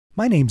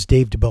My name's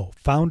Dave DeBow,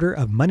 founder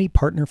of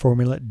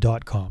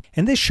MoneyPartnerFormula.com,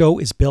 and this show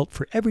is built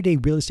for everyday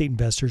real estate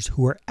investors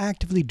who are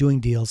actively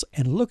doing deals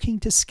and looking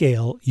to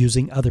scale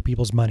using other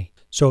people's money.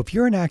 So if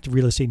you're an active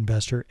real estate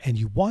investor and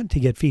you want to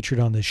get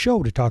featured on this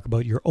show to talk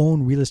about your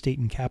own real estate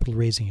and capital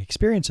raising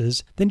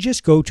experiences, then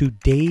just go to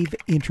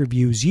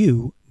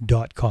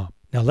daveinterviewyou.com.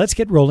 Now let's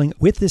get rolling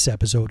with this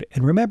episode,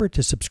 and remember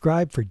to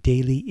subscribe for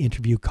daily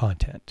interview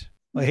content.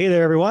 Well, hey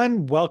there,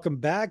 everyone. Welcome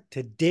back.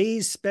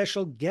 Today's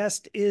special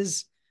guest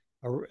is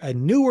a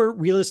newer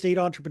real estate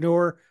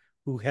entrepreneur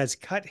who has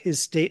cut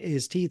his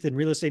teeth in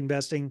real estate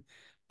investing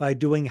by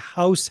doing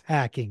house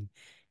hacking.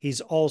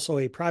 He's also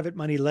a private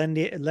money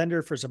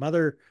lender for some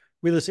other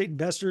real estate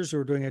investors who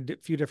are doing a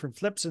few different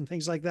flips and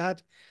things like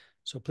that.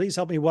 So please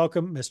help me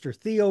welcome Mr.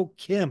 Theo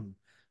Kim,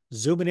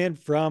 zooming in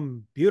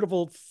from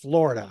beautiful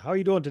Florida. How are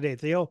you doing today,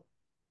 Theo?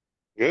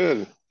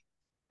 Good.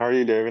 How are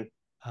you, David?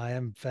 I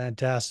am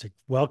fantastic.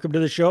 Welcome to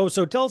the show.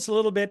 So tell us a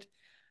little bit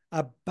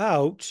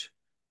about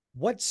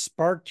what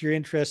sparked your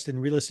interest in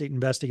real estate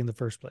investing in the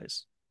first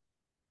place.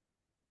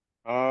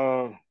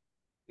 Uh,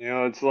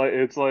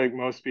 it's like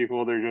most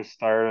people, they're just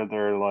tired of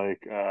their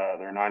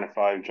 9 to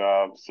 5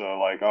 job. So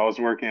like I was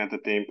working at the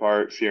theme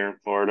parks here in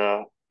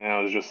Florida and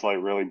I was just like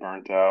really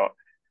burnt out.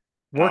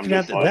 And I'm Working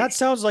at just like, that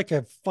sounds like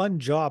a fun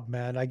job,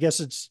 man. I guess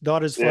it's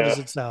not as fun yeah. as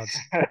it sounds.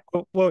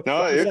 Well,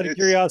 No, just out of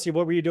curiosity,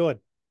 what were you doing?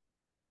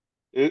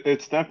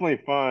 it's definitely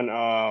fun.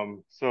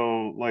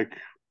 So like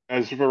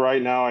as for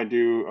right now, I'm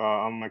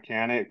a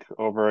mechanic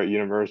over at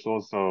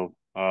Universal, so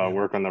Yeah,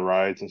 work on the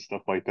rides and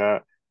stuff like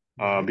that.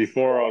 nice.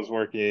 Before I was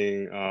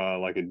working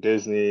like at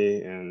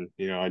Disney, and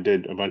I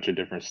did a bunch of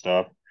different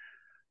stuff.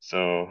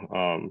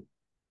 So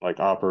like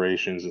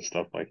operations and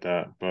stuff like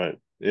that. But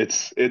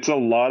it's a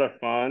lot of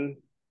fun,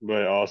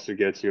 but it also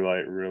gets you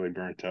like really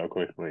burnt out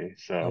quickly. I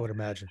So would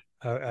imagine.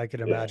 I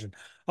can yeah. imagine.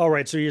 All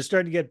right, so you're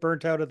starting to get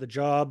burnt out at the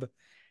job,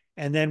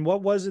 and then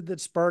what was it that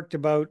sparked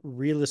about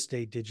real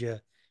estate? Did you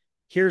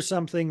hear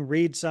something,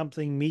 read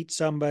something, meet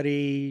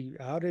somebody?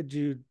 How did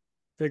you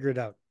figure it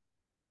out?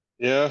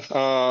 Yeah,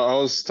 I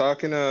was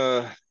talking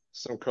to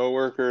some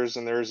coworkers,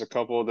 and there's a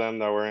couple of them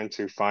that were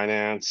into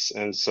finance,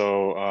 and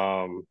so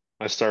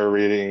I started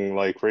reading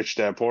like Rich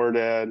Dad Poor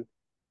Dad,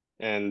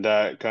 and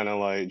that kind of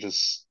like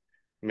just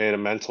made a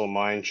mental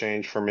mind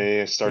change for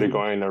me. Big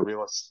one.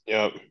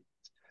 Yep,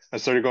 I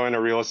started going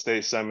to real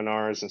estate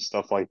seminars and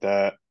stuff like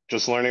that,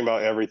 just learning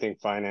about everything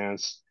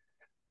finance.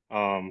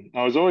 I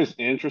was always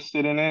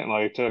interested in it,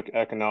 like I took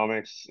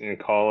economics in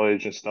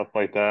college and stuff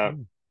like that,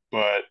 Hmm.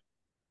 but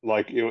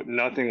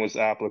nothing was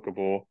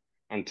applicable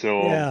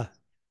until Yeah,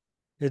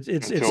 it's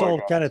until I all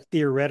got kind of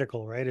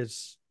theoretical, right?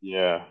 It's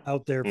yeah.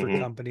 out there for Hmm.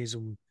 companies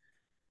and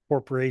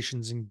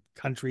corporations and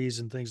countries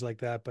and things like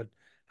that, but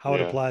how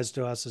it Yeah. applies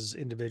to us as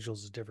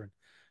individuals is different.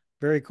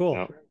 Very cool.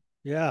 Yeah.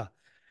 Yeah.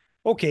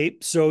 Okay,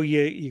 so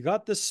you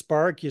got the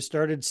spark, you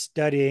started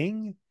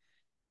studying,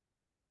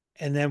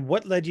 and then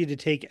what led you to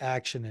take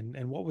action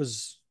and what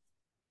was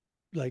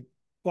like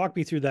walk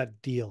me through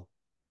that deal.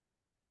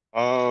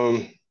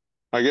 Um,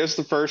 I guess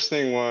the first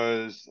thing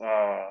was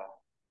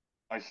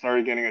I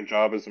started getting a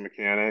job as a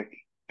mechanic,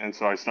 and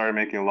so I started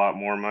making a lot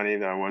more money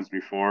than I was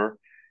before.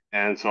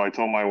 And so I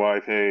told my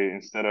wife, hey,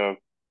 instead of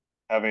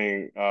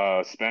having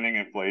spending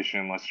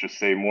inflation, let's just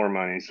save more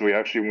money. So we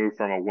actually moved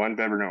from a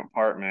one-bedroom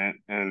apartment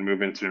and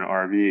moved into an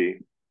RV.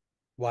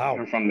 Wow.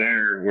 And from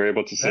there, we're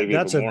able to save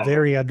That's even a more money.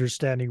 very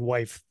understanding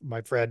wife,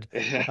 my friend.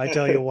 I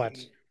tell you what.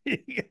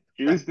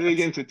 He was big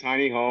That's, into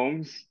tiny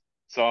homes.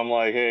 So I'm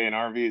like, hey, an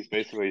RV is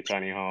basically a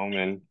tiny home,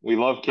 and we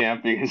love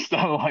camping and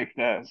stuff like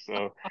that.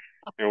 So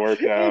it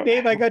worked hey out.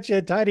 babe, I got you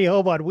a tiny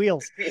home on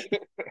wheels.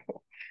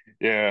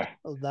 Yeah.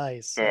 Oh,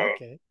 nice. So,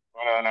 Okay.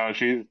 no,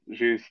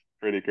 she's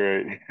pretty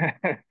great.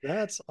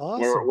 That's We're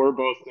awesome. we're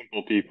both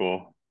simple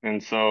people,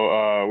 and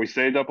so we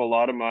saved up a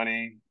lot of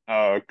money.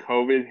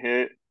 COVID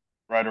hit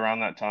right around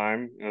that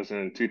time. It was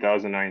in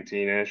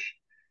 2019-ish,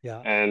 Yeah.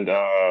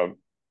 and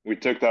we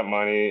took that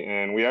money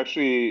and I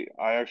actually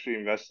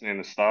invested in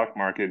the stock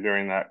market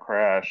during that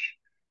crash,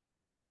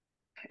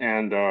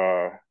 and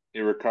it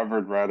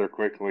recovered rather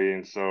quickly.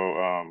 And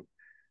so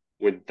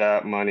with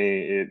that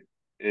money,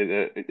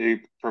 it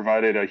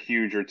provided a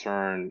huge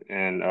return,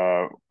 and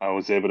I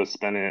was able to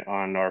spend it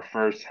on our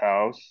first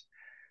house,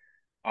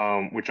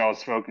 which I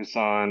was focused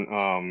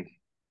on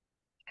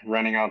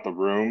renting out the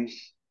rooms,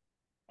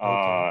 Okay.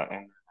 uh,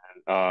 and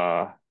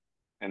uh,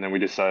 and then we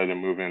decided to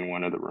move in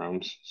one of the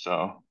rooms.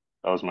 So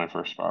that was my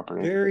first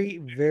property. Very,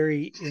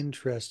 very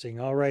interesting.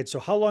 All right. So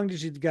how long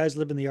did you guys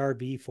live in the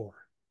RV for?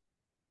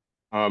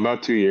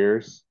 About 2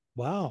 years.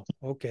 Wow.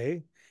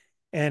 Okay.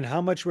 And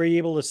how much were you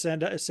able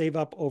to save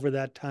up over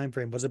that time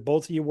frame? Was it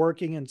both of you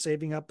working and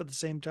saving up at the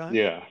same time?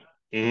 Yeah.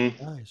 Hmm.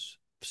 Nice.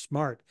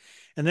 Smart.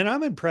 And then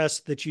I'm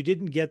impressed that you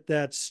didn't get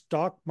that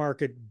stock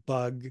market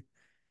bug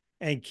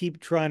and keep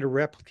trying to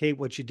replicate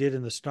what you did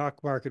in the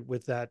stock market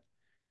with that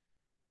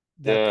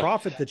Yeah.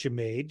 profit that you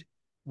made.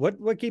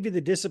 What gave you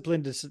the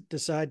discipline to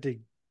decide to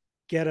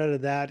get out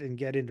of that and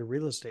get into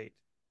real estate?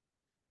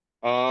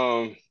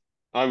 Um,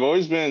 I've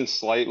always been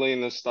slightly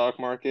in the stock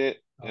market.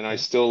 and I Okay.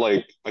 still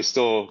like I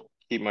still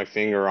keep my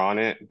finger on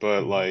it,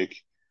 but Mhm. like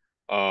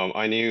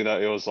I knew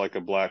that it was like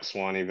a black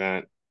swan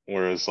event,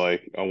 whereas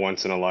like a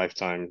once in a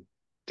lifetime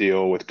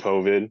deal with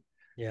COVID.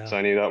 Yeah. So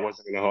I knew that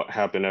wasn't going to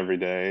happen every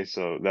day.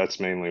 So that's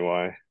mainly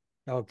why.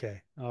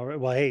 Okay. All right.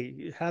 Well,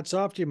 hey, hats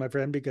off to you, my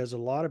friend, because a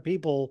lot of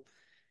people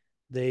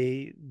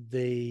they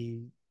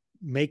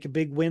make a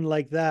big win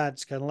like that.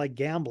 It's kind of like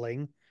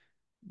gambling,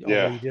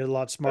 although Yeah, you did a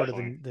lot smarter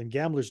definitely. than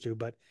gamblers do,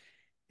 but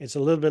it's a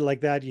little bit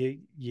like that. You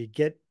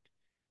get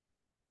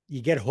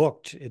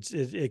hooked.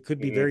 It could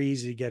be Hmm. very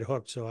easy to get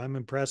hooked. So I'm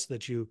impressed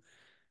that you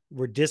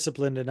were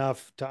disciplined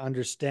enough to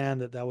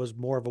understand that that was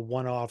more of a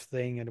one-off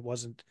thing and it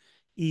wasn't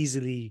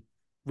easily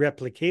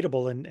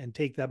replicatable, and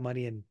take that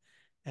money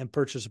and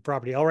purchase a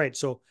property. All right.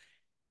 So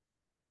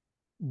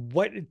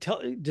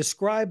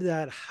describe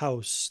that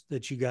house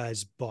that you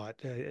guys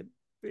bought.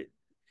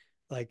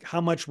 Like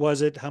how much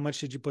was it? How much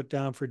did you put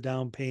down for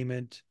down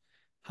payment?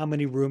 How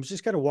many rooms?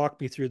 Just kind of walk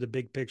me through the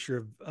big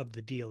picture of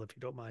the deal, if you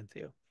don't mind,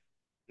 Theo.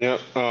 Yep.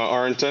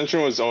 Our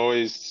intention was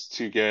always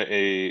to get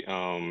a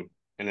an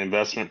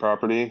investment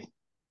property,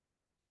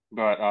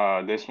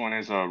 but this one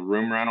is a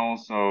room rental,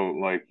 so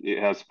like it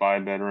has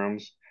 5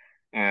 bedrooms,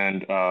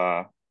 and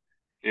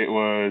it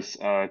was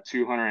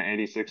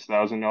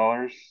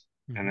 $286,000,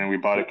 and Mm-hmm. then we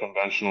bought it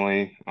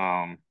conventionally.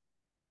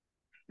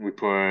 We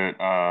put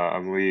I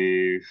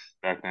believe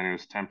back then it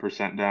was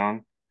 10%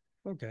 down.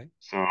 Okay.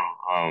 So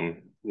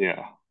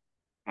yeah,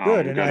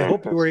 Good. we And got I a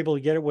hope you were able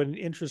to get it when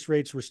interest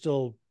rates were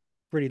still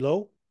pretty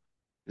low.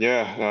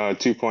 yeah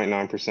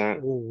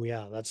 2.9%. Oh,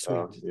 yeah, that's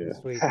sweet. That's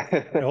sweet.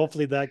 Yeah. And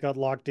hopefully that got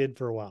locked in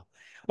for a while.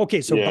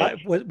 Okay, so Yeah.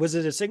 was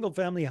it a single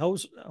family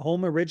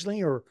home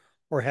originally, or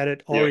had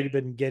it Yep. already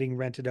been getting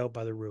rented out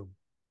by the room?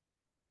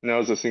 No,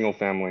 it's a single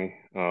family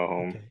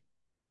home. Okay.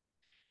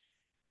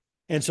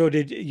 And so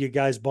did you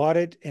guys bought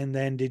it and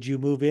then did you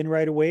move in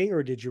right away,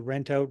 or did you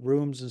rent out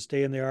rooms and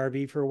stay in the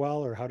RV for a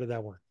while, or how did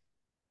that work?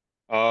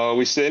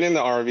 We stayed in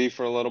the RV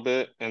for a little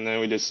bit, and then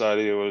we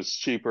decided it was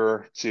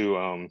cheaper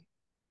to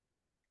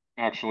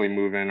actually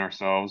move in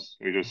ourselves.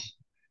 We just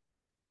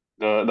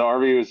the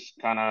RV was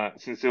kind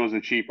of, since it was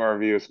a cheap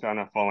RV, it was kind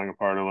of falling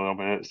apart a little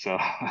bit. So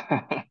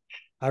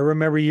I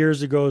remember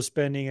years ago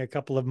spending a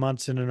couple of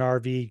months in an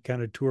RV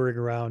kind of touring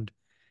around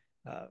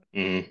uh,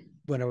 mm,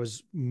 when I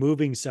was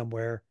moving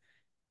somewhere,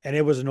 and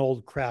it was an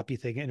old crappy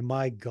thing. And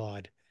my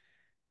God,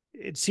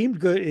 it seemed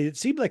good. It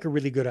seemed like a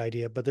really good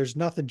idea, but there's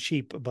nothing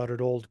cheap about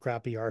an old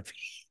crappy RV.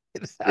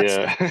 That's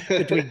yeah.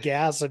 between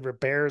gas and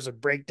repairs and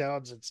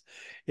breakdowns.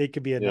 It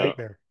could be a Yeah.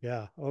 nightmare.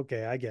 Yeah.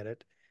 Okay. I get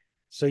it.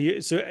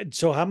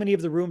 So how many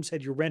of the rooms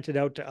had you rented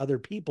out to other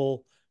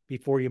people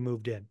before you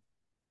moved in?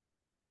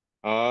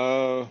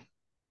 Uh,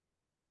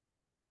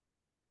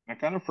 I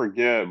kind of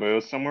forget, but it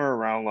was somewhere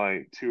around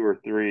like two or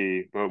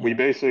three. But we Yeah.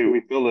 basically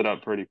we filled it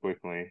up pretty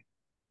quickly.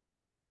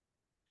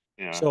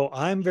 Yeah. So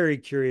I'm very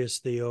curious,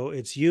 Theo.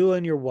 It's you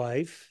and your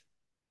wife.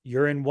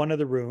 You're in one of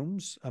the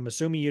rooms. I'm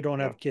assuming you don't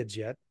Yeah. have kids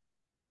yet.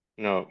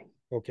 No.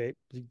 Okay,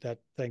 that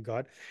thank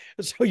God.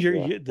 So you're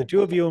Yeah. the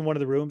two of you in one of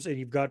the rooms, and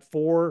you've got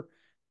four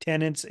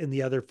tenants in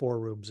the other four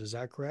rooms. Is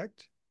that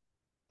correct?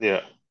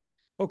 Yeah.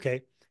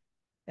 Okay.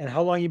 And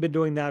how long you been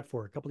doing that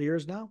for? A couple of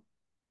years now?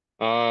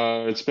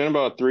 It's been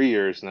about 3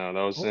 years now.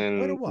 That was Oh,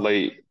 quite a in while.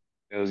 late.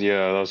 It was,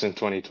 yeah, that was in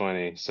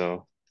 2020.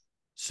 So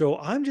So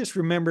I'm just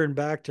remembering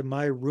back to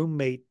my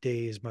roommate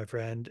days, my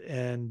friend,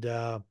 and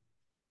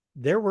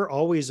there were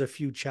always a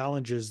few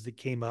challenges that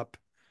came up.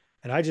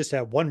 And I just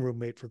have one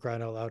roommate, for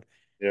crying out loud.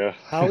 yeah.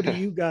 How do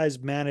you guys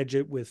manage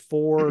it with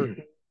four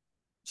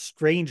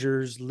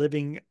strangers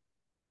living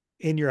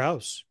in your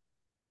house?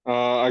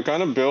 I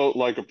kind of built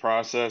like a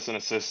process and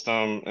a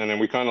system, and then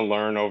we kind of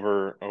learn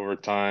over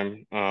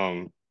time.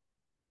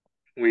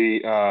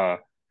 We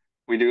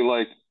we do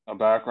like a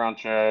background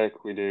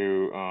check. We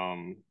do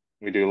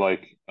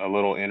like a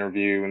little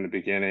interview in the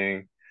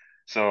beginning.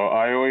 So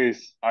I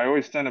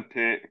always tend to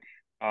pick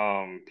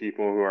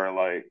people who are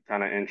like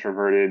kind of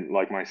introverted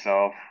like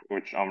myself,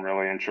 which I'm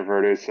really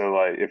introverted. So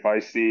like if I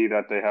see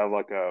that they have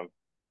like a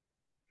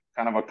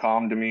kind of a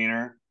calm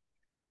demeanor,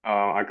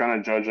 I kind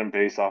of judge them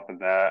based off of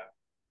that.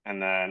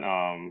 And then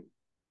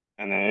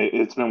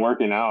it's been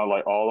working out.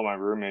 Like all of my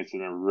roommates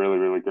have been really,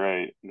 really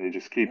great. They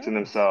just keep to Nice.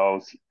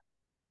 themselves.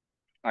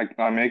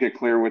 I make it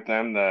clear with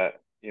them that,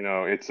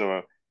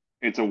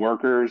 it's a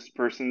workers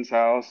person's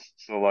house.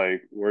 So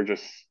like we're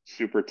just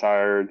super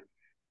tired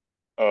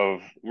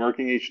of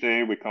working each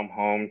day. We come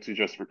home to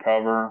just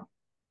recover.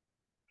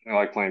 I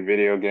like playing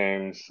video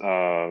games,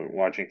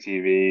 watching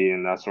TV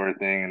and that sort of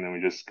thing, and then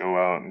we just go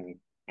out and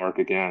work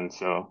again.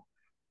 So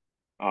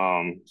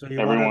So you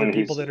want other everyone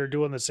people who's that are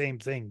doing the same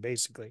thing,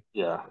 basically.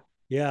 yeah.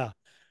 Yeah.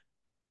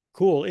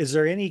 Cool. Is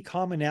there any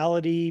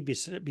commonality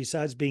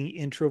besides being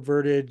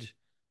introverted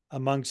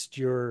amongst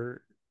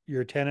your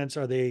tenants?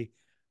 Are they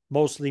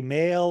mostly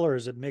male, or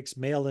is it mixed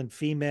male and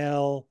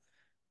female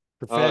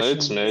It's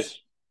professions? mixed.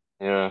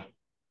 Yeah.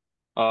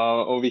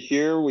 Over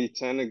here we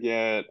tend to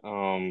get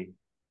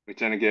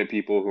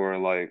people who are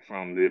like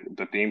from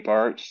the theme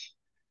parks.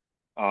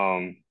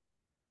 Um,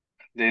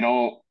 they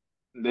don't.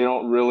 they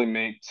don't really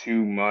make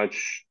too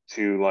much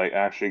to like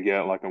actually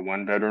get like a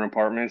one bedroom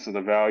apartment. So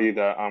the value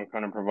that I'm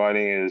kind of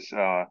providing is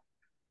I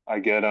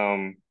get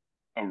a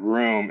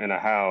room in a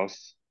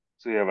house,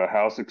 so you have a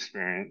house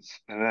experience,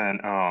 and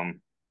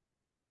then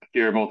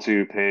you're able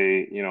to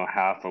pay,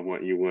 half of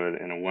what you would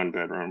in a one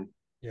bedroom.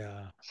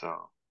 Yeah.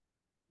 So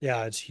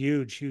Yeah, it's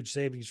huge, huge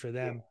savings for yeah.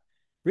 them.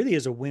 Really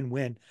is a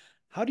win-win.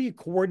 How do you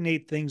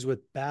coordinate things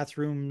with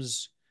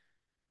bathrooms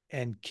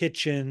and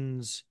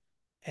kitchens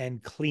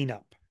and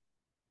cleanup?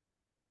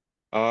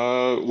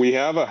 We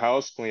have a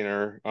house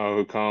cleaner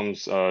who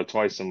comes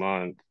twice a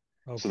month,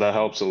 so that Okay.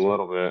 helps a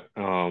little bit.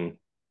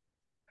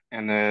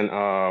 And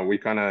then we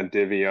kind of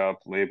divvy up,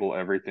 label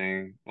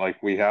everything.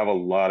 Like we have a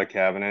lot of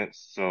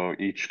cabinets, so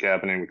each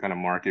cabinet we kind of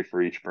mark it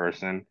for each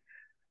person.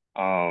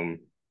 Um,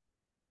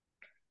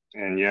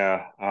 and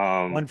yeah,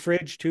 One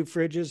fridge, two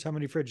fridges. How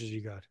many fridges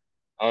you got?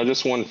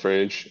 just one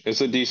fridge.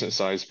 It's a decent Okay.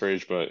 sized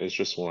fridge, but it's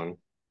just one.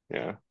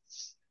 Yeah.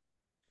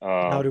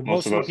 Now, do Most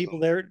most of of the us, people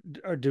there,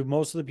 or do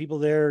most of the people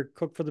there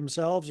cook for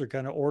themselves, or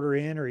kind of order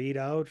in or eat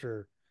out,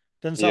 or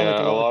doesn't sound like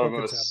a yeah, a lot of lot of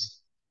cooking's happening?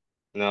 us,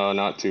 no,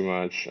 not too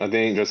much. I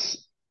think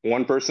just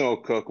one person will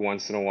cook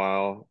once in a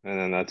while, and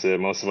then that's it.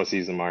 Most of us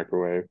use the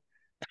microwave.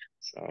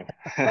 So,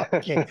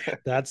 Okay,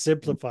 that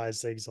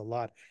simplifies things a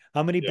lot.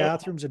 How many yeah.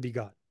 bathrooms have you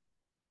got?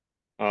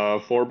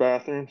 Four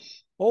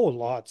bathrooms. Oh,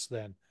 lots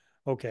then.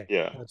 Okay,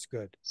 Yeah. that's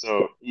good.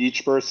 So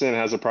each person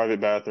has a private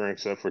bathroom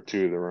except for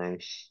two of the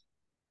rooms.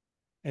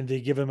 And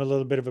they give them a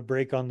little bit of a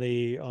break on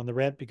the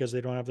rent because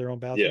they don't have their own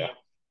bathroom.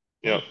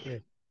 Yeah. Yep.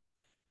 Okay,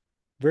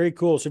 very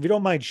cool. So if you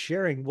don't mind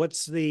sharing,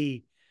 what's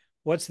the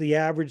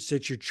average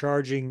that you're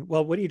charging?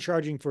 Well, what are you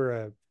charging for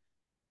a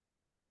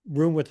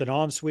room with an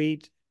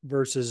ensuite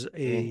versus Mhm.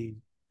 a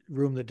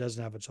room that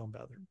doesn't have its own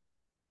bathroom?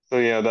 So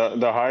yeah,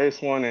 the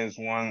highest one is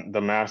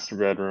the master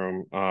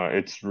bedroom.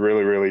 It's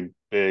really, really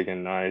big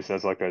and nice. It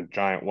has like a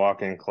giant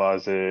walk-in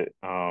closet,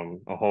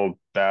 a whole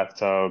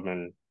bathtub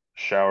and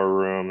shower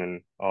room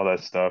and all that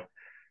stuff.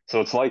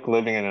 So it's like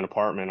living in an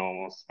apartment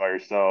almost by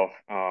yourself.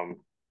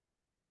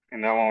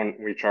 And that one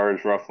we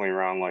charge roughly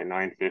around like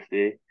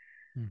 950.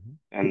 Mhm.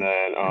 And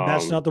then And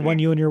that's not the one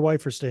you and your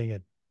wife are staying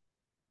in.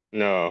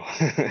 no.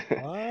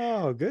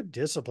 Oh, good Uh,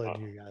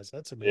 discipline, you guys.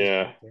 That's amazing.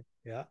 yeah. Okay.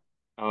 Yeah.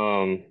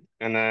 And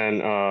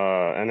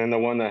then the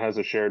one that has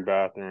a shared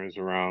bathroom is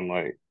around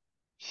like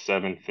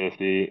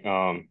 750.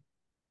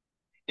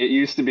 It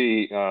used to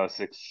be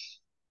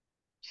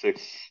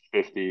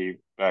 650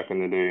 back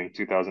in the day in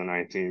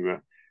 2019,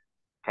 but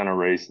kind of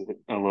raised it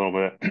a little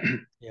bit.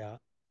 Yeah.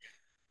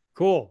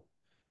 Cool.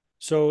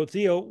 So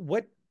Theo,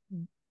 what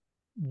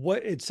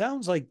it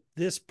sounds like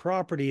this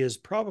property is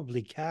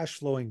probably cash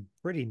flowing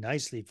pretty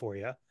nicely for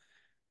you.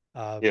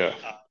 Uh, Yeah.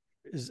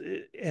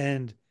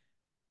 and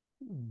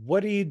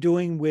what are you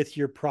doing with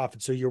your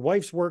profit? So your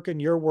wife's working,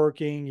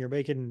 you're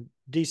making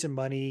decent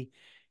money,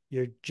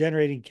 you're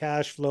generating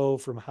cash flow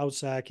from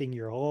house hacking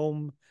your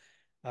home.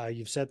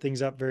 You've set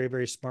things up very,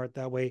 very smart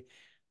that way.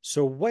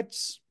 So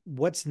what's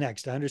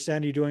next? I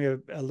understand you're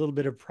doing a little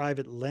bit of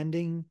private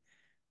lending.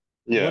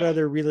 What Yeah.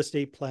 other real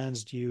estate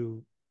plans do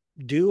you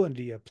do and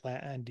do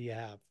you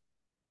have?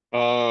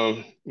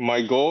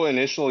 My goal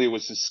initially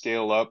was to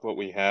scale up what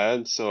we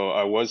had, so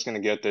I was gonna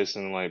get this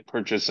and like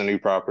purchase a new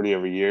property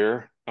every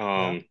year.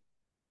 Yeah.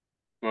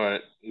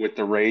 But with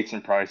the rates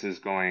and prices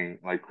going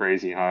like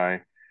crazy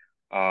high,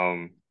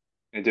 um,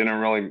 it didn't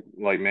really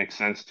like make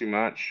sense too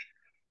much.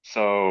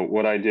 So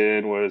what I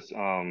did was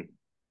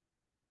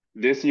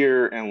this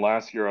year and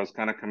last year I was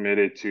kind of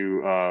committed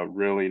to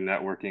really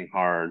networking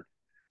hard.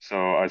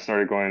 So I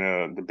started going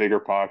to the Bigger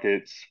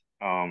Pockets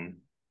um,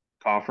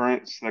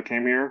 conference that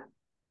came here,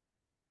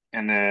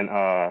 and then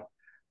I'm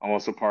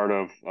also part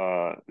of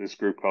this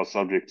group called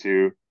Subject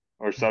Two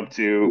or Sub Mhm.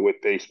 Two with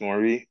Base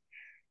Morby.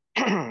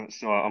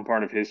 So I'm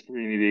part of his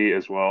community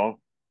as well.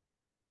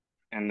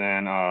 And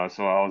then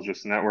so I was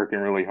just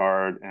networking really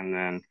hard, and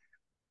then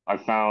I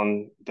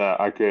found that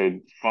I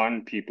could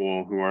fund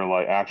people who are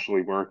like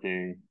actually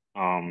working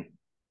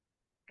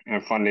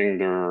and funding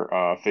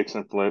their fix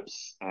and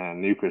flips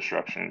and new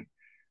construction.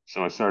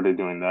 So I started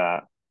doing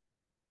that.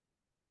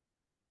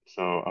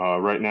 So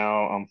right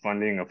now I'm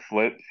funding a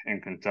flip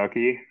in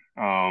Kentucky.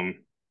 Um,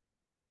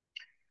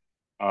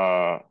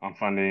 I'm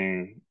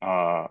funding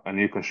a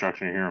new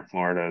construction here in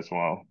Florida as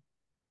well.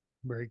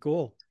 Very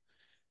cool.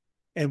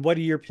 And what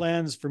are your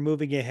plans for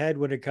moving ahead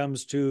when it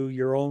comes to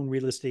your own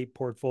real estate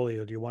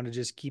portfolio? Do you want to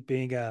just keep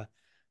being a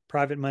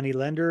private money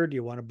lender? Do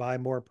you want to buy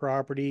more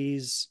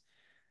properties?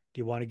 Do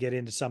you want to get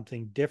into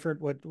something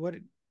different? What are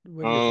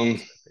your Um,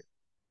 thoughts?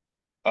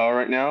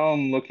 right now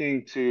I'm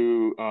looking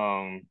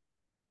to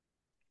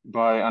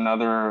buy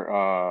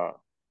another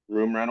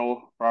room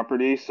rental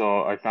property.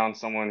 So I found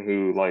someone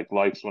who like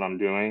likes what I'm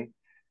doing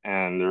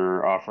and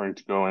they're offering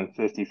to go in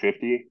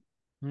 50-50.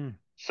 Hmm.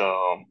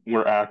 So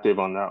we're active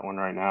on that one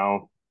right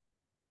now.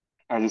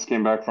 I just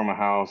came back from a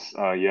house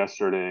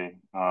yesterday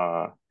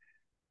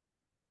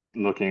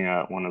looking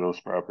at one of those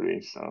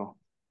properties. So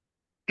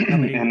How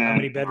many and how then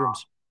many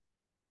bedrooms?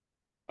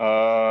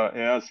 it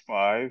has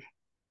five.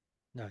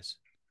 Nice.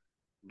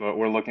 but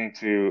we're looking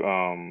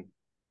to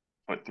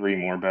put three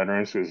more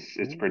bedrooms because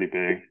it's Ooh, pretty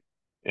big.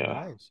 Yeah.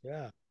 nice.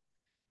 Yeah.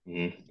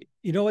 Hmm.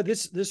 You know what?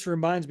 This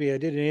reminds me. I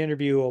did an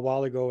interview a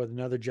while ago with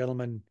another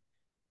gentleman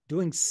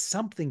doing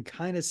something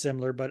kind of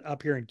similar, but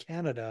up here in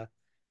Canada,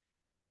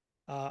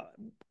 uh,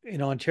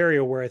 in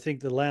Ontario, where I think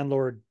the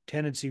landlord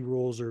tenancy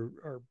rules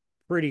are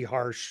pretty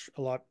harsh,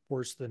 a lot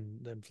worse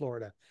than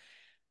Florida.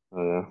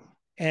 Oh, yeah.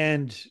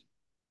 And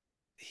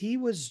he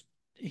was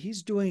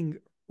he's doing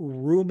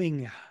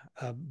rooming,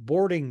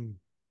 boarding.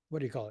 What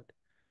do you call it?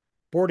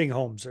 Boarding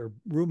homes or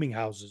rooming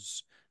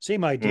houses.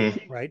 Same idea,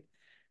 Hmm. right?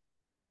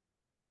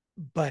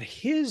 But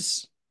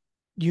his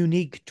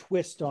unique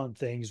twist on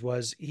things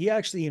was he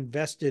actually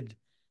invested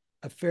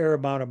a fair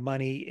amount of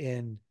money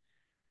in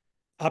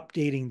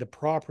updating the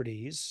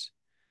properties.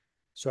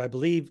 So I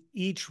believe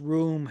each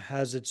room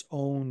has its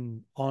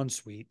own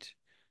ensuite.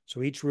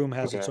 So each room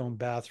has its Okay. own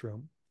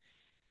bathroom.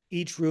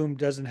 Each room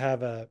doesn't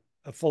have a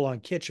full on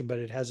kitchen, but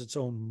it has its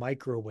own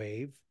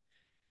microwave.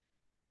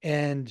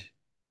 And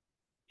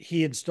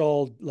he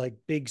installed like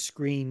big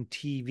screen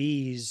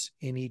TVs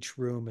in each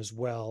room as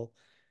well,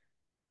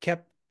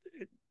 kept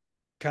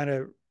kind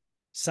of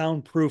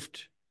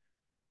soundproofed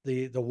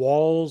the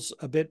walls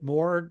a bit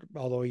more,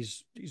 although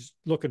he's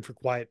looking for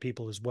quiet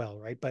people as well,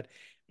 right? But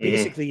Hmm.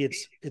 basically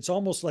it's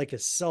almost like a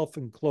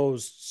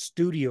self-enclosed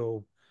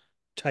studio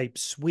type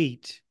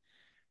suite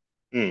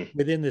Hmm.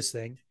 within this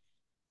thing.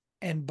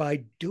 And by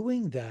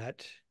doing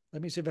that,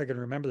 let me see if I can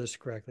remember this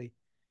correctly.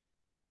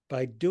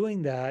 By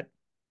doing that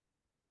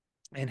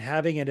and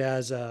having it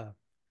as a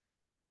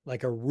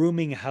like a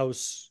rooming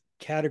house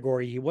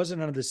category, he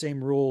wasn't under the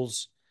same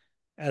rules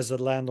as the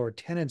landlord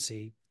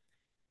tenancy.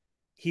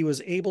 He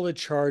was able to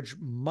charge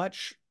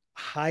much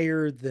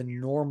higher than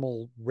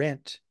normal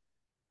rent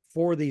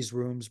for these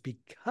rooms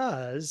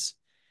because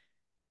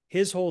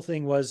his whole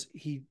thing was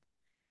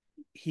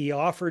he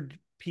offered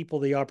people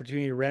the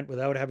opportunity to rent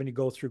without having to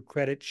go through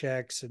credit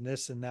checks and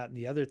this and that and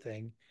the other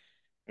thing.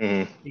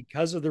 Hmm.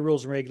 Because of the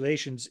rules and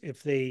regulations,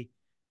 if they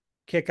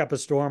kick up a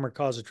storm or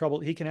cause a trouble,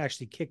 he can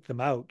actually kick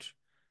them out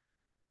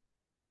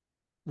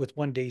with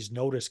 1 day's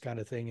notice kind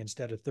of thing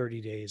instead of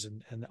 30 days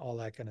and all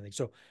that kind of thing.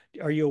 So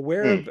are you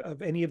aware Hmm.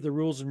 of any of the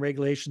rules and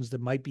regulations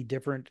that might be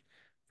different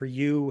for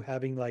you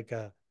having like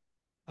a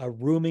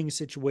rooming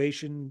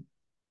situation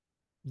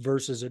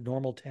versus a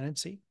normal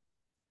tenancy?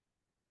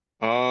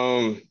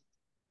 Um,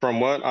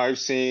 from what I've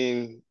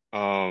seen,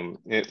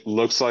 it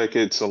looks like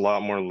it's a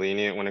lot more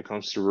lenient when it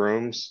comes to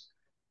rooms.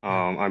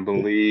 Yeah. I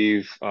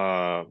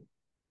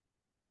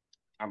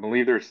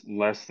believe there's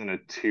less than a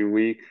 2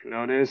 week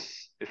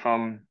notice. If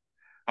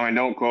I mean,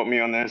 don't quote me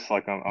on this,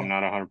 like I'm Yeah.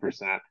 not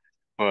 100%,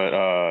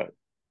 but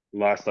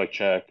last I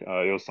checked,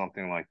 it was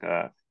something like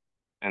that.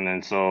 And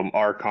then so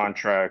our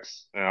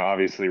contracts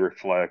obviously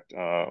reflect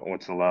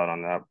what's allowed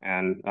on that.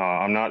 And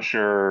I'm not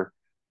sure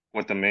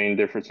what the main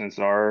differences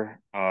are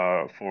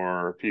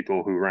for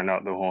people who rent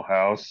out the whole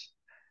house,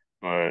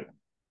 but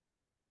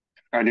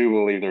I do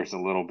believe there's a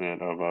little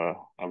bit of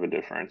a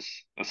difference,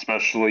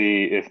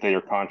 especially if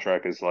their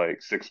contract is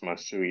like 6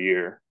 months to a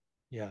year.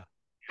 Yeah.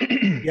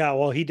 Yeah.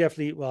 Well, he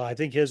definitely, well, I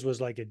think his was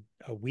like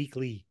a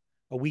weekly,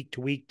 a week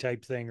to week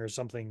type thing or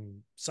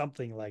something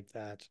like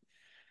that.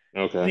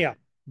 Okay. Yeah.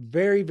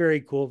 Very,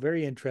 very cool.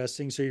 Very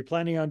interesting. So you're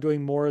planning on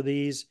doing more of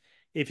these.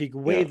 If you could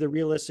Yeah. wave the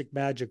realistic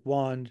magic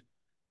wand,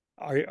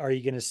 are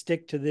you going to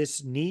stick to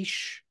this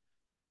niche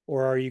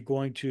or are you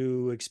going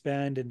to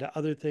expand into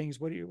other things?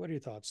 What are your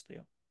thoughts,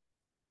 Theo?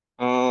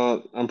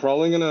 I'm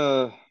probably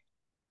gonna.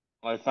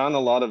 I found a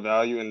lot of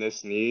value in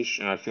this niche,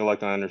 and I feel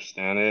like I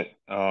understand it.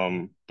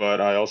 But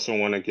I also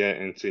want to get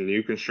into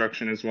new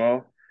construction as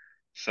well.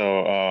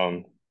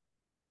 So,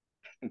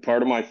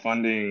 part of my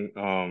funding,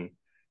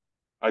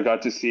 I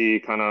got to see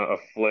kind of a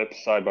flip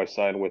side by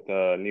side with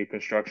new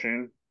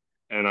construction,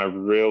 and I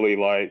really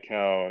like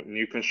how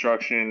new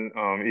construction,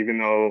 even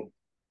though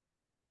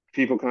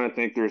people kind of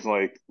think there's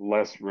like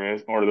less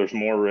risk or there's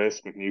more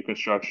risk with new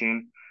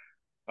construction,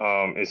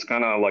 it's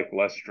kind of like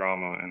less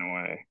drama in a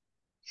way.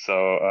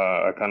 So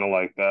I kind of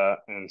like that,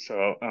 and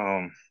so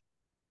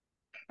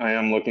I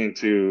am looking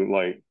to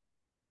like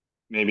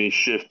maybe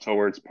shift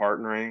towards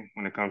partnering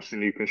when it comes to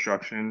new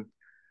construction,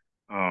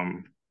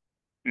 um,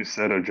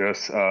 instead of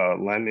just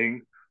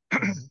lending.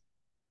 Mhm.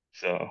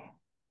 So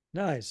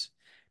Nice.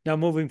 Now,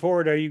 moving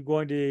forward, are you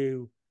going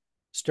to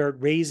start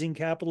raising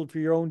capital for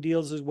your own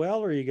deals as well,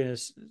 or are you going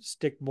to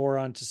stick more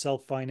onto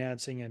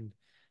self-financing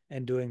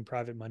and doing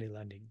private money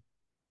lending?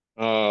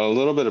 a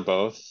little bit of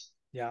both,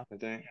 Yeah, I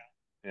think.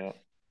 Yeah,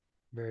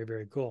 very,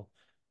 very cool.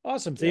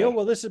 Awesome, Theo. yeah.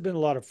 Well, this has been a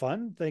lot of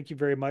fun. Thank you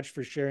very much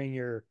for sharing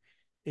your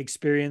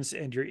experience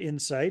and your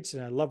insights.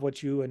 And I love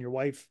what you and your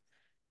wife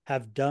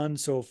have done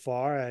so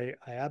far. I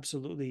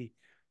absolutely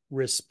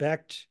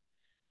respect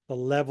the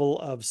level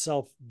of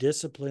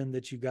self-discipline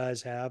that you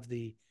guys have,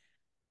 the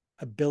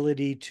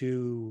ability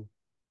to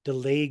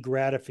delay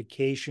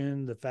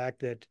gratification, the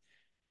fact that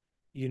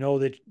you know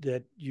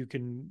that you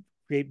can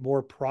create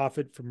more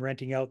profit from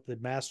renting out the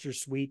master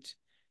suite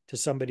to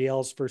somebody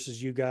else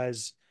versus you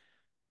guys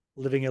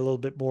living a little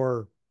bit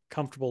more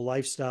comfortable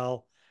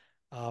lifestyle.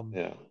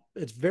 Yeah.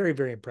 It's very,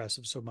 very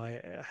impressive. So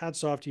my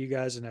hats off to you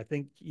guys. And I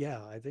think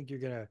you're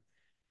going to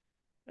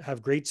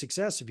have great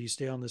success if you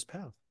stay on this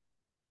path.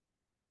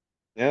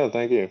 Yeah,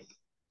 thank you.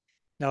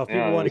 Now, if people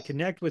Yeah, want to it's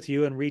connect with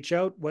you and reach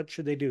out, what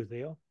should they do,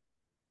 Theo?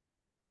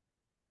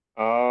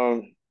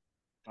 um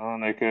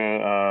like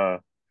a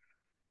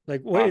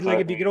Like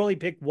contact if you me. could only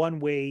pick one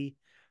way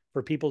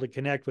for people to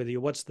connect with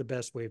you, what's the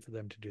best way for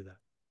them to do that?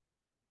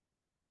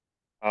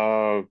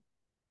 Uh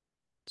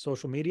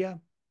Social media?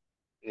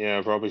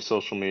 yeah, probably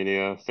social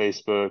media,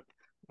 Facebook,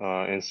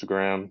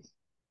 Instagram.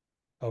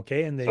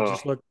 Okay. And they So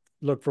just look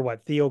for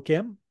what? Theo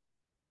Kim?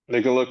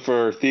 they can look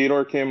for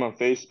Theodore Kim on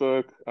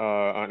Facebook.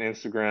 On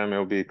Instagram,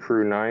 it'll be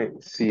Crew Night,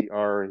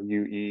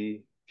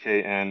 CRUEKNIGHT,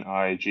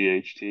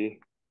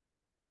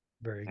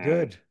 Very and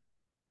good.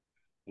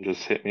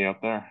 just hit me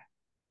up there.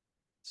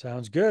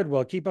 Sounds good.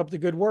 Well, keep up the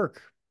good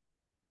work.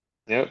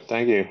 Yep,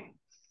 thank you.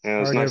 Yeah, it All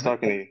was right, nice everybody.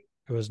 talking to you.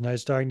 It was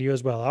nice talking to you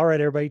as well. All right,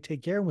 everybody,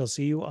 take care, and we'll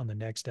see you on the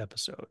next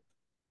episode.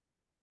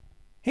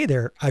 Hey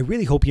there, I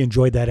really hope you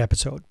enjoyed that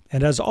episode.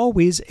 And as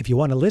always, if you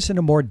want to listen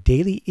to more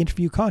daily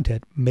interview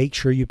content, make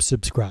sure you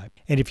subscribe.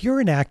 And if you're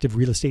an active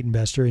real estate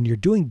investor and you're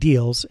doing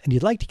deals and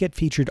you'd like to get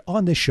featured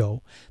on this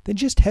show, then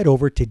just head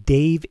over to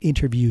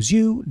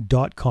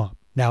daveinterviewyou.com.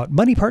 Now, at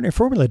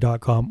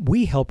moneypartnerformula.com,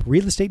 we help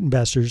real estate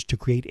investors to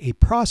create a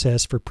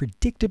process for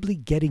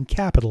predictably getting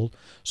capital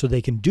so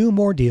they can do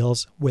more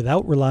deals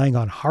without relying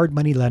on hard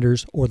money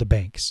lenders or the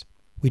banks.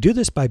 We do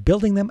this by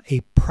building them a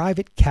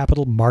private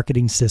capital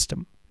marketing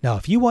system. Now,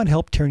 if you want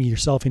help turning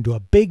yourself into a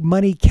big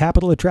money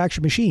capital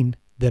attraction machine,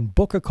 then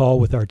book a call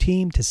with our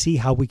team to see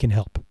how we can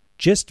help.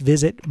 Just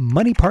visit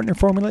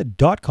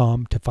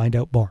moneypartnerformula.com to find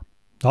out more.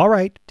 All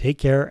right, take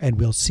care, and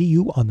we'll see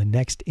you on the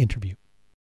next interview.